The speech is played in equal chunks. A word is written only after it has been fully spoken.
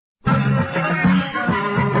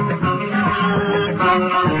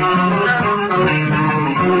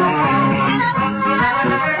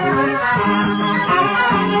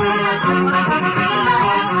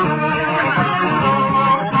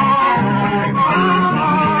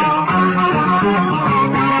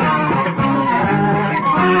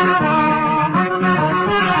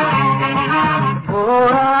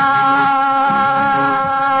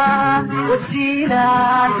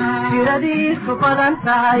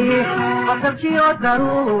وصلتي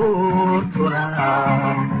ضرورتنا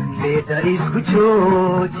لتعيش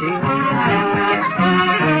كجوجي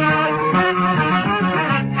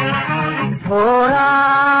فورا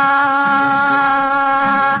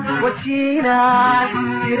وشينا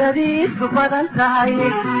تردي سبدان تاي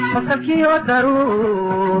وصلتي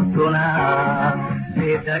ضرورتنا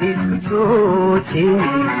لتعيش كجوجي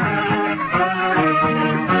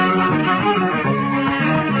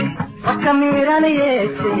فكميران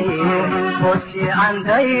يشي وشي عن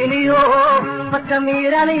دينيو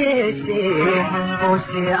فكميران يشي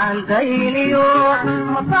وشي عن دينيو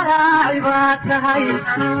مفراعي باكهاي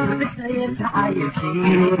بسير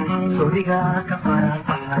تعايكي صديقا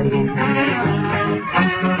كفراقهاي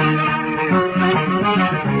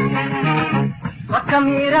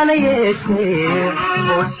فكميران يشي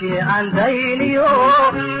وشي عن دينيو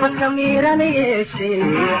فكميران يشي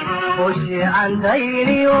وشي عن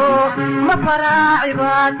دينيو مفراعي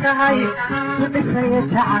باكهاي بسير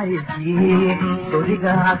تعايكي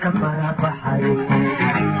صديقا كفراقهاي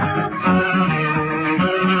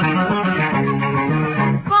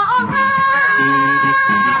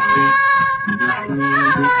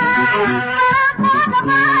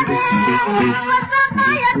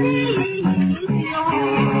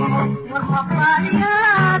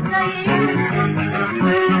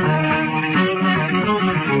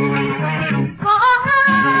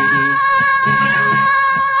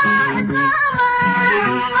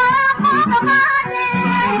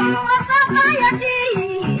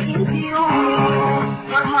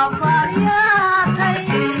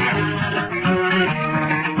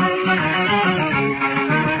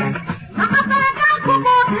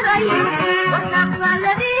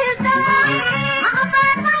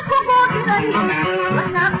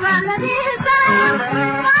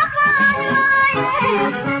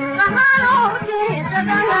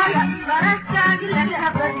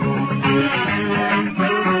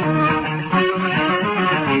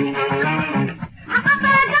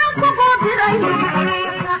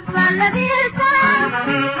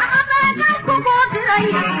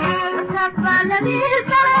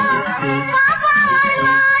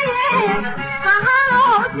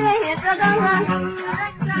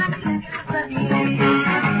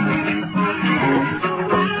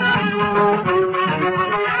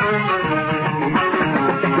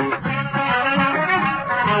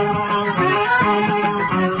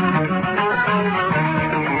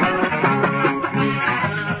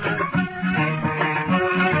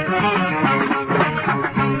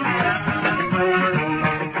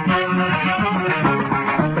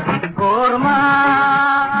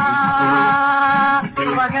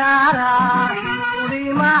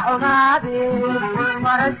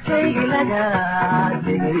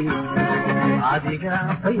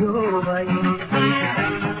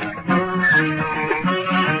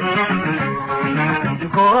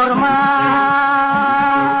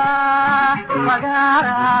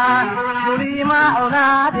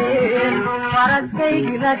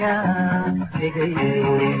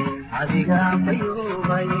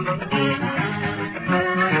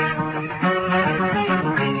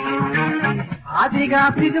adiga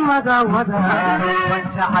fidmada wada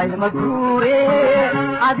wanjacayl magruure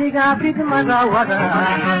adiga fidmada wada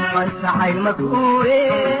wanjacayl magruure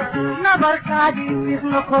nabarkaagii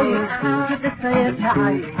firnoqoy kidasaya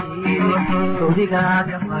jacayl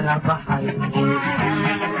sodigaaga farabaxay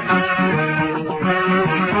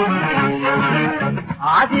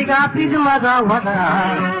adiga fidmada wada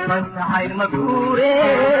wanjacayl magruure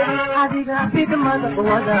adiga fidmada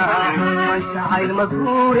wada wanjacayl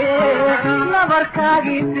magruure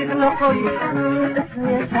nabarkaagii firnoqoy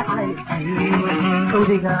kidasaya jacayl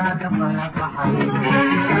sodigaaga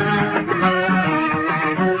farabaxay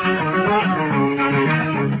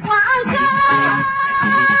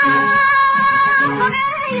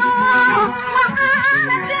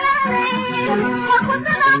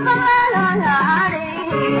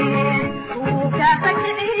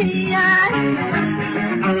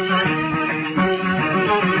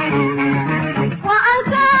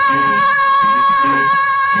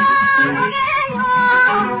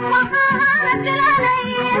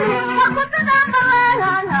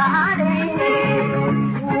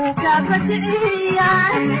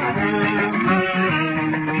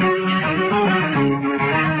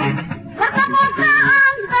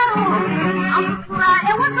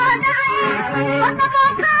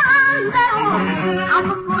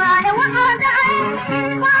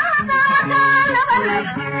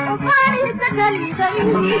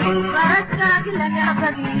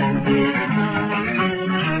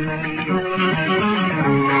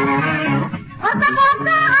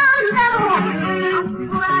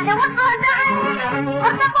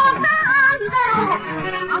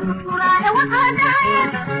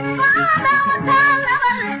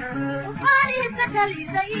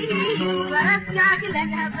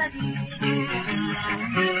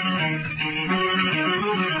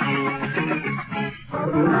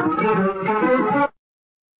Thank you.